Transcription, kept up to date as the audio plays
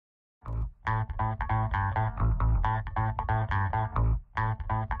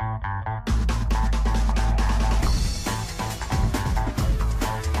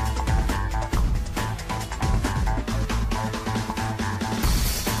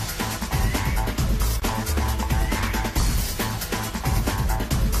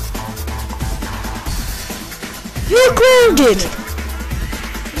You're grounded!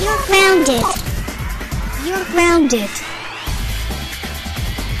 You're grounded. You're grounded.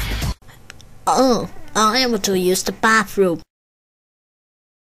 Oh, I am to use the bathroom.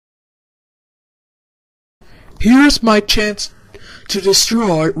 Here's my chance to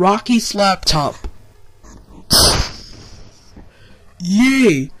destroy Rocky's laptop.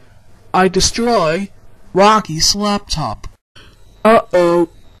 Yay! I destroy Rocky's laptop. Uh-oh.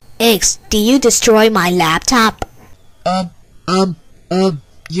 X, do you destroy my laptop?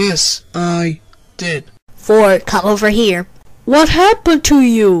 Yes, I did. 4, come over here. What happened to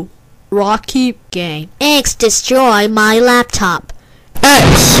you, Rocky game? X, destroy my laptop.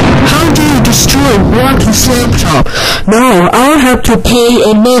 X, how do you destroy Rocky's laptop? Now I'll have to pay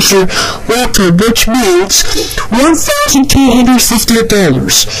a measure laptop, which means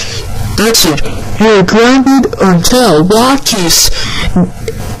 $1,250. That's it. You're grounded until Rocky's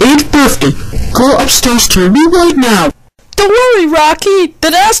 8:50. Go upstairs to me right now. Don't worry, Rocky. The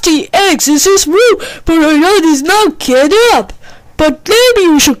nasty X is his room, but I know he's not get up. But maybe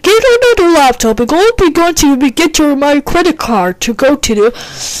you should get another laptop and go to get my credit card to go to the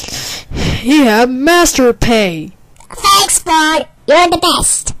Master Pay. Thanks, Bud. You're the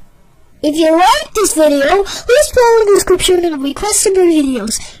best. If you like this video, please follow in the description and request some more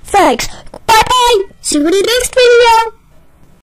videos. Thanks. Bye-bye. See you in the next video.